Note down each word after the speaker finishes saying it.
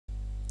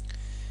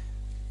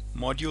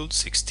Module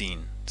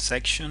 16,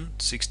 Section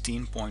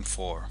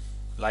 16.4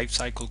 Life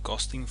Cycle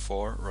Costing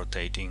for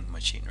Rotating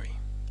Machinery.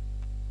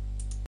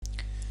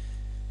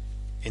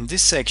 In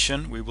this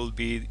section we will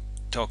be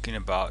talking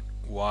about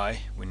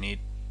why we need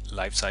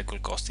life cycle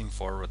costing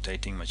for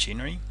rotating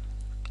machinery,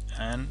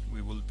 and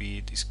we will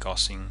be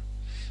discussing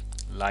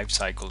life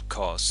cycle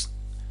costs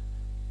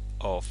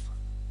of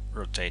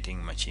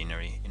rotating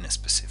machinery in a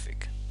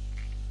specific.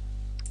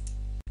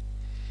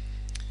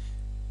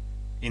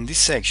 In this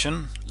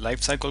section,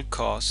 life cycle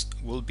costs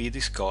will be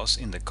discussed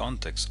in the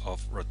context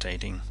of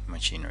rotating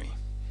machinery,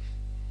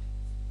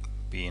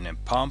 being a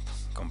pump,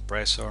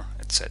 compressor,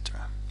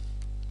 etc.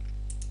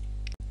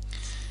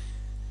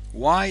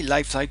 Why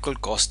life cycle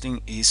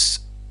costing is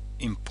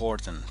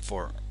important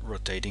for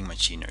rotating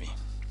machinery?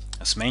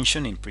 As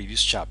mentioned in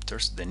previous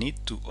chapters, the need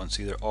to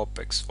consider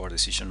OPEX for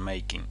decision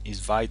making is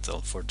vital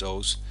for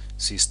those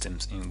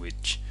systems in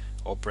which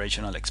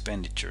operational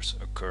expenditures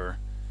occur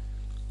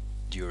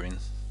during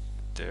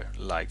their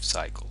life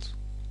cycles.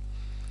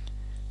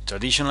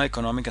 Traditional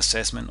economic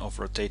assessment of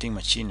rotating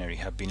machinery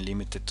have been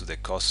limited to the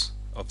cost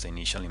of the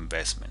initial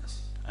investment,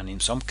 and in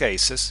some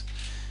cases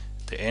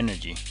the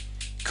energy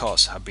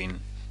costs have been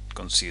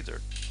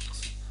considered.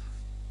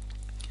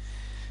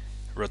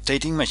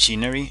 Rotating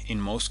machinery in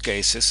most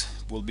cases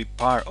will be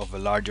part of a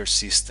larger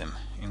system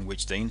in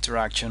which the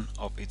interaction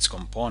of its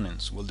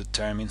components will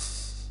determine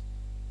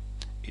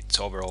its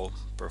overall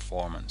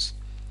performance.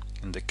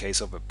 In the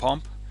case of a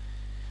pump,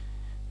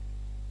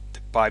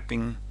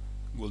 piping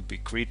will be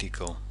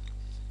critical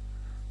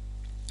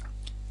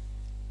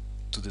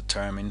to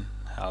determine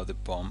how the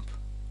pump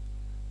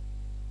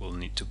will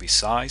need to be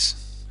sized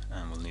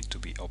and will need to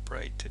be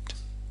operated.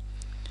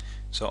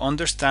 So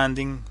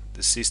understanding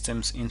the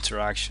system's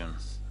interaction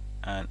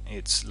and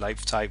its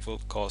life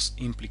cycle cost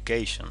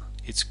implication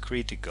is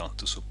critical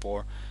to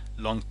support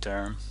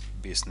long-term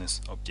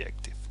business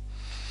objective.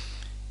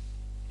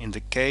 In the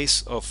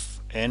case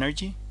of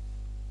energy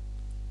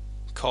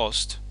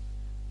cost,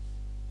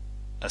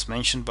 as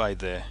mentioned by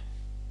the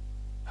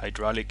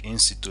Hydraulic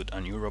Institute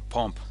and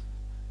Europump,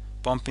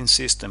 pumping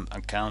systems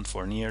account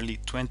for nearly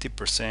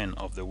 20%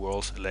 of the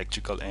world's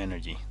electrical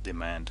energy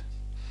demand.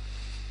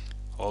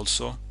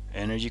 Also,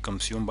 energy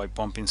consumed by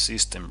pumping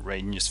system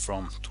ranges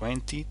from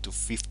 20 to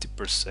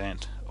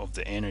 50% of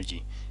the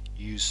energy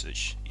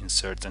usage in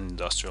certain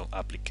industrial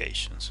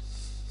applications.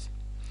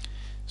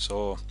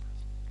 So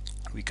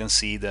we can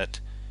see that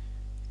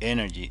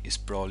energy is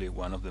probably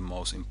one of the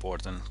most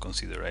important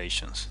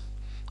considerations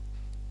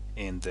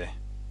in the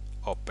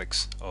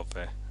OPEX of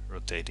a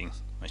rotating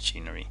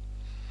machinery.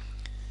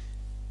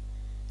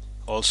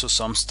 Also,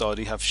 some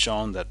studies have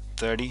shown that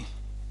 30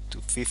 to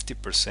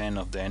 50%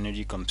 of the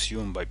energy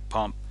consumed by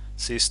pump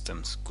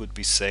systems could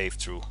be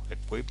saved through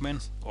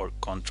equipment or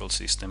control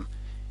system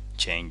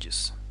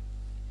changes.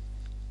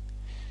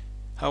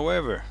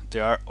 However,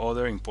 there are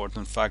other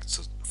important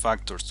factors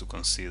to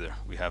consider.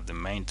 We have the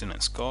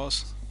maintenance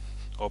cost,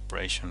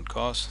 operation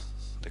cost,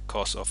 the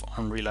cost of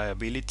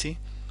unreliability,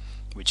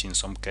 which in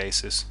some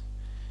cases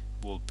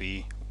will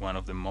be one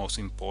of the most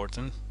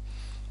important,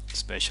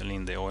 especially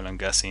in the oil and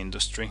gas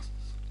industry,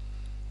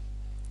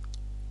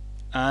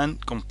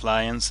 and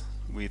compliance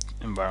with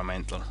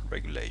environmental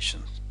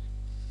regulations.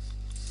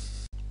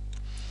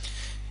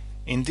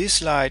 In this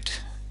slide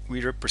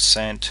we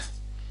represent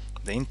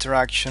the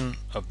interaction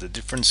of the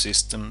different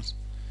systems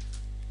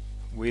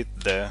with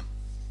the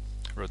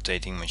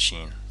rotating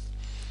machine.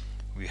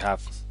 We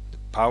have the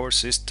power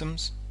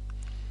systems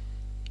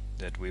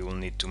that we will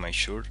need to make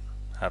sure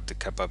have the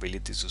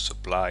capability to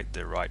supply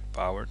the right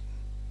power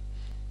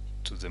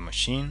to the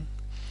machine.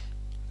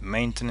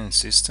 Maintenance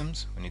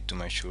systems, we need to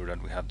make sure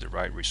that we have the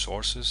right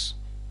resources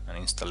and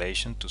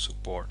installation to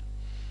support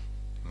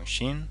the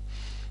machine.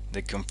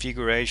 The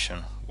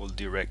configuration will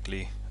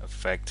directly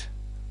affect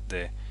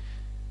the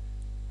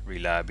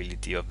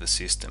reliability of the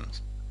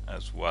systems,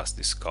 as was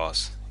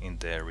discussed in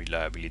the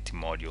reliability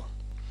module.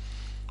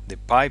 The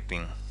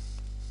piping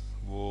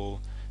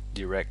will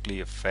directly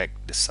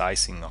affect the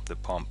sizing of the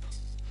pump,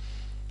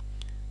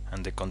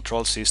 and the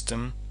control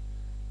system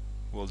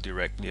will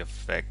directly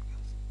affect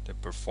the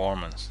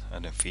performance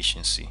and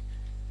efficiency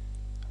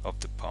of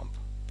the pump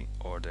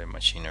or the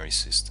machinery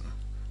system.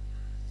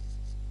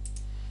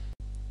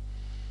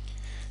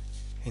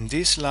 In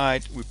this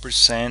slide we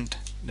present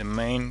the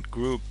main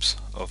groups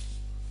of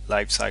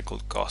life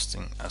cycle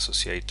costing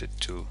associated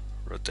to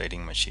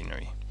rotating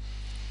machinery.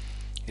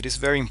 It is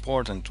very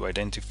important to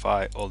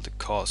identify all the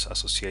costs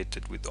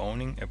associated with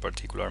owning a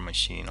particular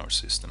machine or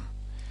system.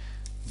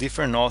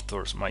 Different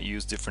authors might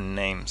use different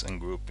names and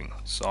grouping.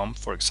 Some,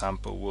 for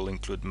example, will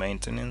include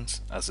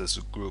maintenance as a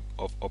subgroup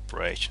of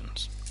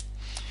operations.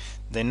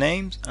 The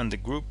names and the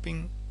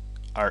grouping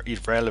are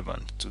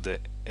irrelevant to the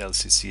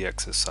LCC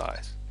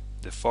exercise.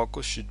 The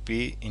focus should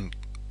be in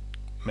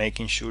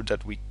making sure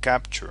that we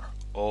capture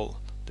all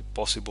the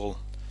possible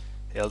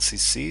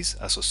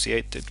LCCs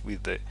associated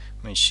with the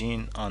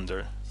machine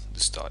under the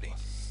study.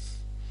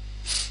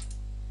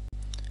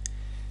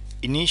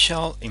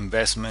 Initial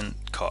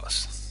investment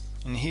costs.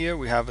 And here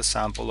we have a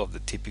sample of the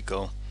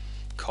typical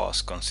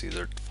cost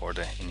considered for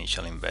the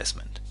initial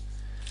investment.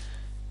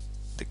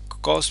 The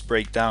cost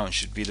breakdown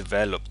should be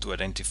developed to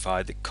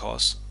identify the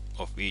cost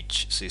of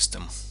each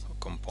system or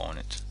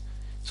component.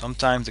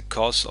 Sometimes the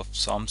cost of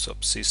some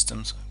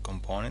subsystems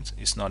components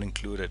is not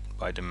included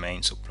by the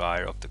main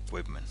supplier of the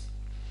equipment.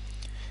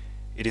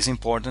 It is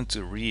important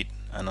to read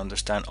and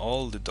understand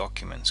all the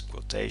documents,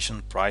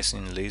 quotation,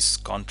 pricing lists,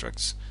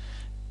 contracts,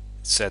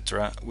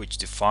 etc., which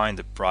define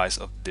the price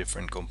of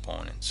different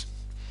components.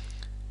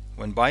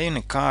 When buying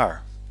a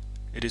car,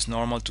 it is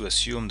normal to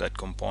assume that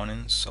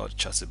components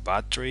such as a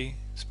battery,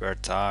 spare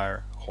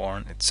tire,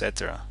 horn,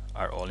 etc.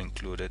 are all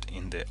included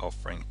in the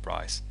offering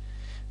price.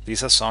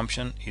 This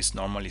assumption is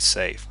normally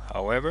safe.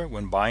 However,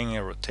 when buying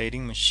a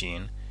rotating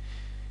machine,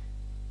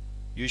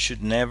 you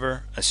should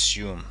never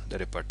assume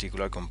that a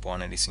particular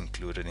component is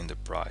included in the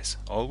price.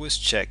 Always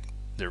check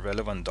the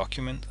relevant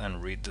document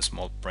and read the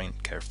small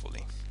print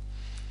carefully.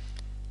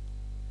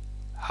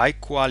 High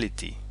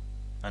quality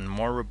and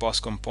more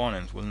robust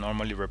components will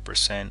normally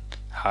represent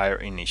higher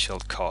initial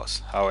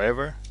costs.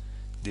 However,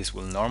 this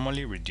will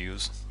normally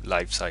reduce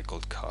life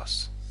cycle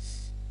costs.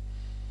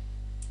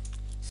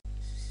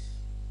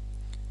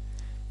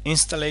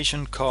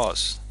 Installation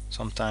costs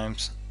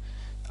sometimes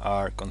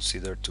are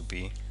considered to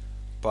be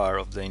part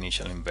of the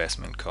initial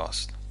investment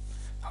cost.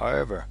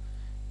 However,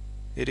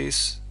 it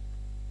is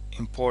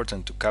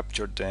important to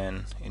capture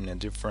them in a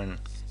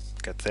different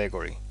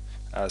category,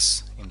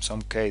 as in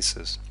some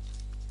cases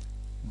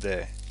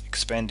the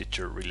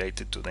expenditure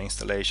related to the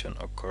installation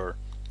occur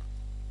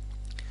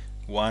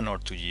 1 or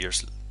 2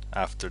 years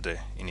after the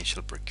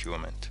initial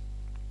procurement.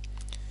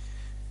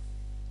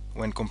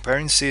 When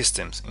comparing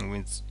systems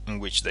in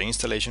which the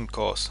installation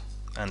costs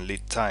and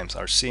lead times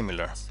are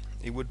similar,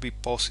 it would be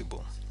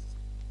possible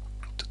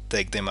to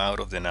take them out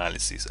of the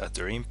analysis, as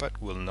their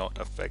impact will not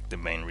affect the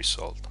main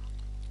result.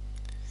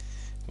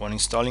 When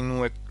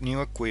installing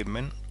new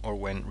equipment or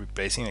when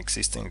replacing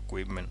existing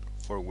equipment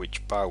for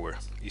which power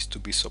is to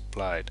be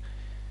supplied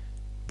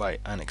by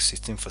an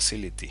existing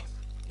facility,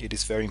 it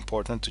is very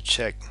important to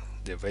check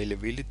the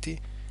availability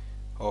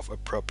of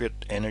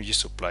appropriate energy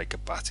supply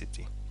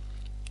capacity.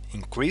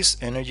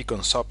 Increased energy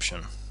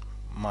consumption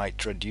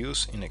might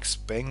reduce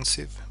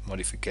inexpensive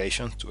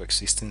modifications to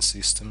existing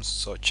systems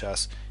such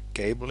as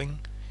cabling,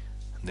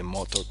 the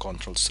motor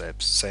control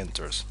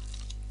centers,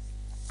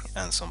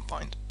 and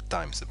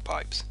sometimes the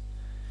pipes.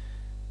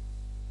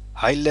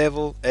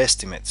 High-level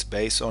estimates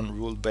based on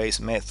rule-based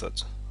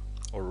methods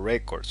or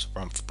records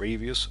from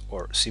previous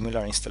or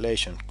similar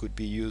installation could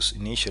be used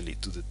initially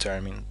to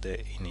determine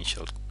the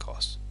initial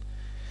cost.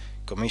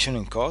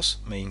 Commissioning costs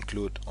may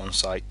include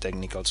on-site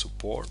technical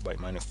support by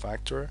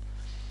manufacturer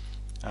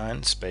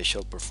and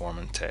special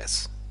performance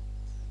tests.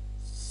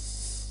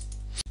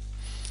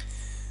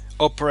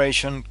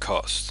 Operation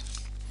cost.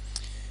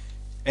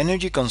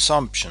 Energy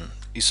consumption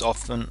is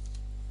often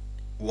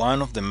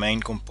one of the main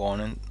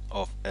components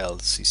of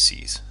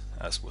LCCs,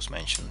 as was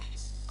mentioned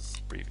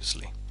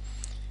previously.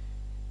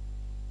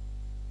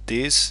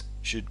 This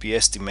should be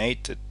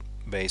estimated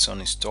based on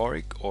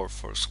historic or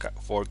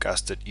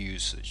forecasted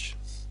usage,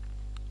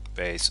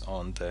 based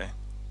on the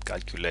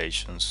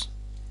calculations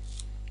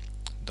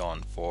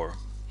done for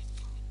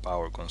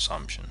power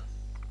consumption.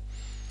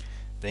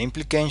 The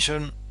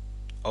implication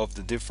of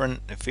the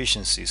different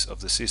efficiencies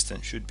of the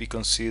system should be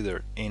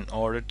considered in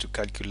order to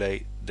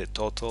calculate the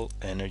total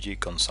energy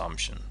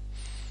consumption.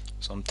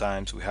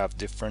 Sometimes we have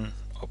different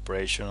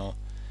operational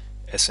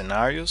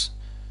scenarios,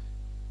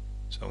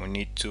 so we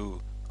need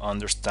to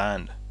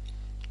understand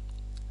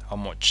how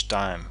much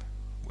time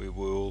we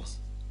will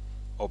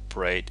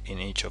operate in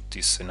each of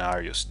these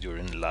scenarios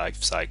during the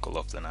life cycle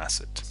of an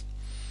asset.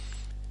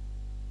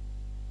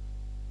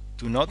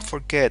 Do not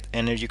forget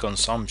energy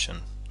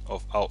consumption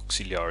of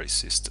auxiliary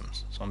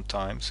systems.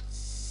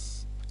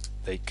 Sometimes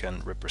they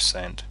can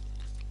represent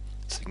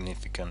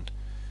significant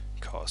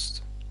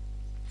cost.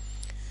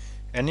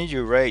 Energy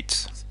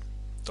rates,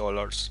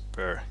 dollars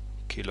per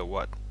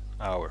kilowatt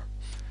hour,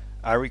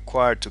 are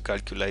required to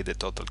calculate the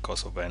total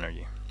cost of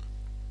energy.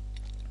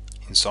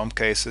 In some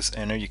cases,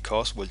 energy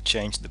costs will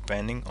change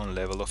depending on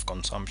level of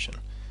consumption,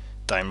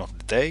 time of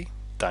the day,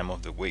 time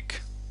of the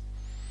week.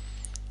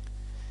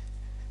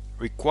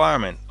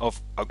 Requirement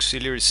of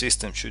auxiliary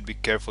systems should be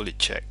carefully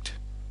checked.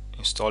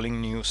 Installing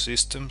new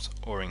systems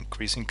or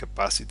increasing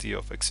capacity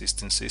of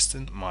existing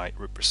systems might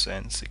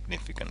represent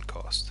significant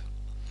cost.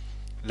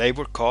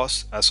 Labor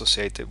costs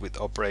associated with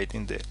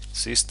operating the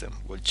system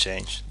will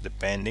change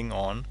depending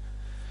on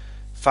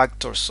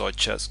factors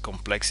such as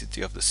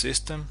complexity of the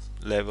system,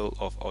 level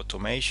of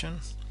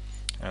automation,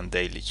 and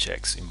daily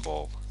checks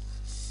involved.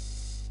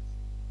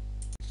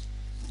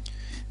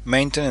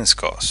 Maintenance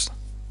costs.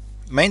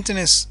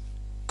 Maintenance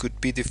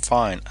could be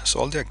defined as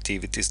all the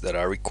activities that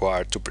are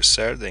required to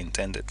preserve the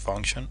intended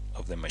function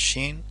of the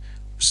machine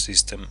or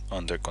system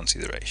under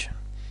consideration.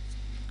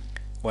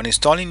 When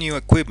installing new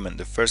equipment,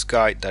 the first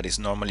guide that is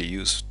normally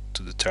used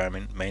to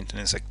determine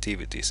maintenance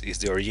activities is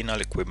the Original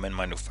Equipment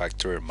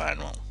Manufacturer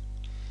Manual,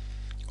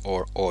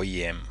 or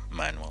OEM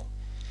manual.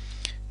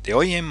 The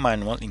OEM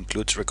manual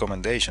includes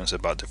recommendations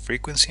about the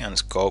frequency and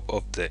scope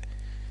of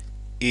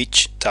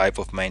each type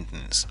of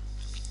maintenance,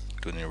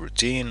 including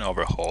routine,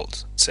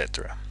 overhauls,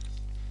 etc.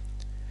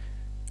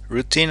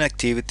 Routine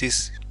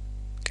activities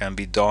can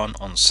be done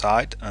on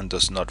site and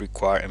does not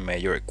require a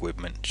major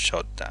equipment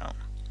shutdown.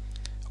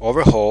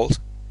 Overhauls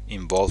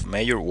involve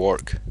major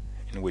work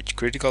in which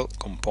critical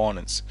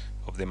components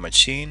of the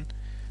machine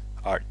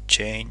are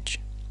changed,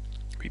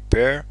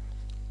 repaired,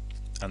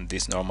 and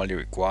these normally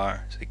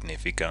require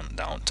significant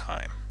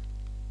downtime.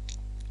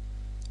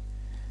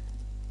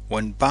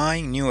 When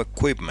buying new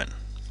equipment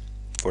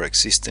for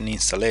existing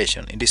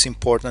installation, it is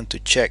important to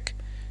check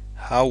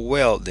how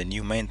well the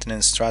new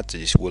maintenance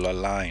strategies will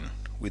align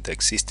with the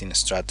existing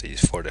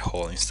strategies for the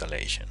whole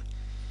installation,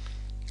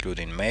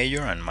 including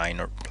major and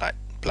minor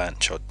plant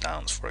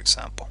shutdowns, for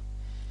example.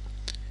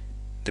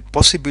 The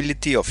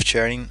possibility of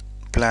sharing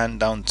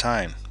planned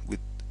downtime with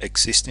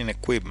existing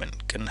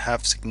equipment can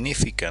have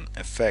significant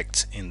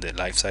effects in the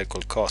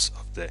lifecycle cost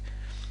of the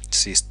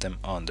system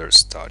under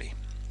study.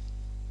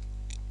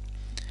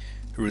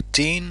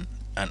 Routine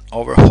and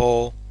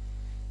overhaul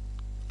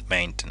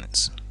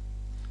maintenance.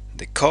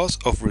 The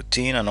cost of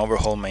routine and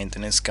overhaul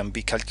maintenance can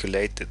be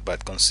calculated by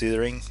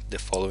considering the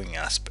following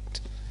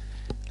aspects: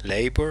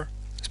 labor,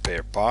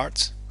 spare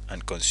parts,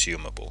 and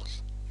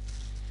consumables.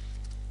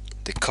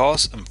 The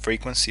cost and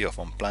frequency of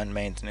unplanned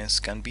maintenance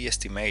can be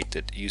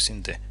estimated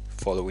using the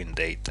following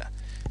data: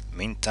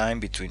 mean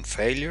time between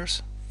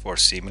failures for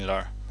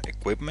similar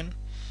equipment,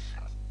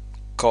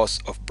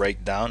 cost of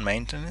breakdown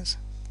maintenance,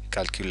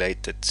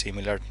 calculated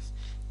similar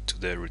to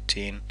the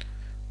routine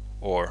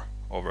or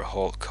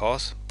overhaul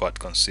cost, but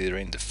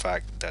considering the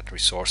fact that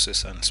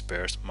resources and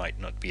spares might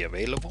not be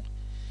available,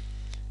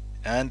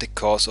 and the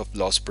cost of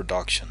lost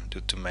production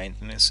due to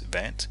maintenance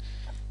events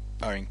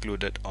are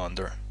included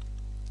under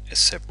a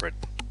separate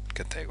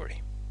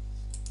category.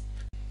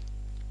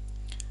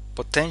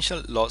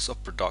 Potential loss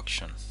of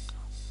production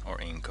or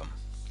income.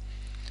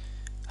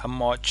 How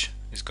much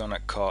is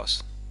gonna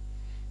cost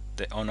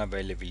the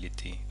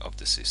unavailability of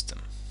the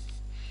system?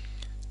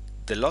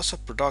 The loss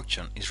of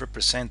production is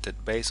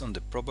represented based on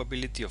the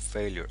probability of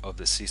failure of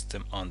the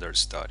system under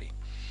study.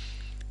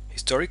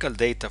 Historical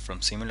data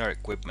from similar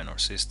equipment or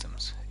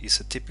systems is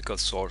a typical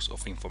source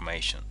of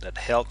information that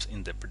helps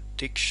in the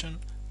prediction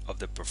of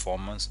the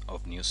performance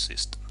of new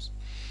systems.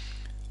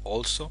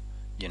 Also,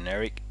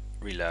 generic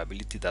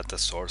reliability data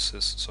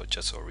sources such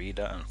as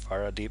ORIDA and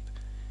Faradip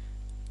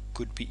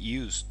could be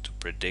used to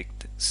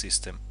predict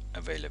system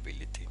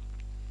availability.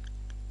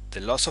 The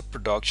loss of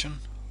production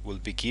will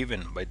be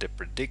given by the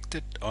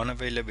predicted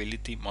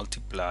unavailability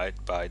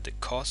multiplied by the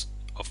cost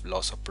of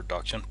loss of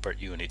production per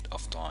unit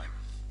of time.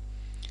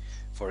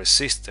 For a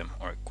system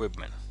or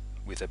equipment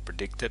with a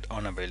predicted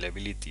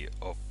unavailability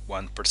of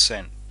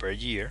 1% per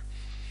year,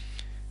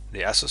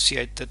 the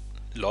associated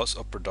loss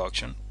of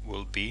production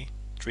will be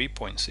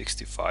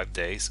 3.65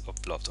 days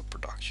of loss of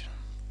production.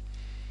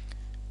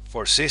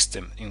 For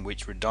systems in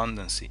which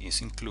redundancy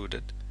is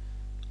included,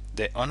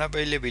 the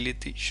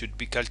unavailability should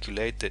be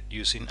calculated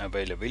using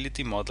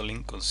availability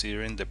modeling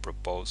considering the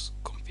proposed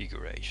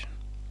configuration.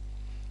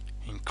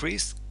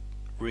 Increased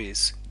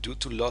risk due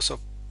to loss of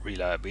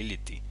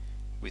reliability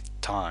with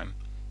time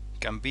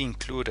can be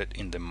included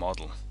in the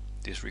model.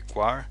 This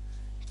requires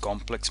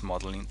complex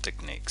modeling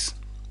techniques.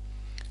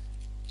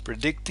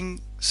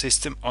 Predicting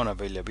system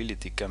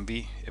unavailability can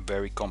be a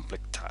very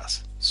complex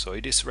task, so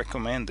it is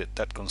recommended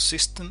that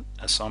consistent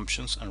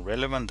assumptions and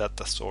relevant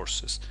data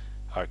sources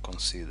are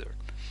considered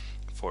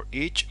for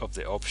each of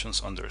the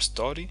options under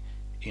study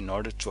in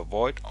order to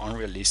avoid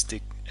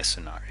unrealistic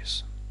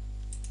scenarios.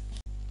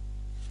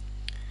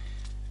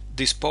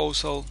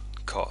 Disposal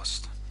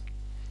cost.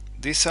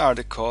 These are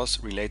the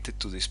costs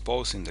related to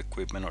disposing the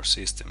equipment or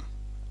system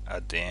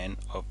at the end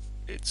of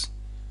its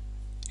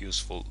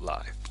useful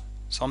life.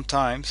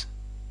 Sometimes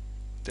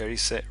there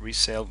is a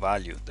resale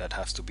value that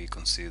has to be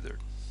considered.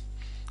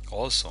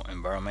 Also,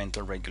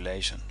 environmental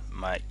regulation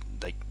might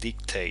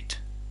dictate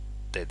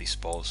the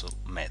disposal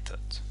method.